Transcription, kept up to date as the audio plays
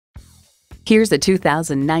Here's a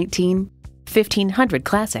 2019 1500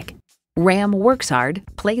 Classic. Ram works hard,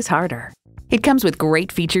 plays harder. It comes with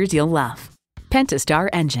great features you'll love. Pentastar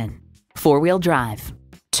engine, 4-wheel drive,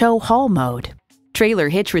 tow haul mode, trailer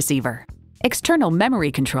hitch receiver, external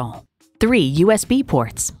memory control, 3 USB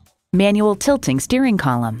ports, manual tilting steering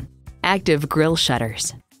column, active grille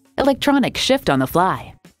shutters, electronic shift on the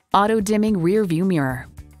fly, auto-dimming rear view mirror,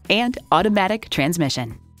 and automatic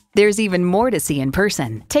transmission. There's even more to see in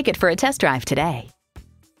person. Take it for a test drive today.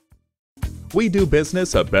 We do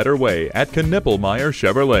business a better way at Knippelmier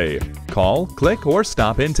Chevrolet. Call, click, or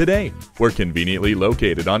stop in today. We're conveniently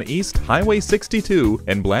located on East Highway 62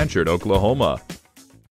 in Blanchard, Oklahoma.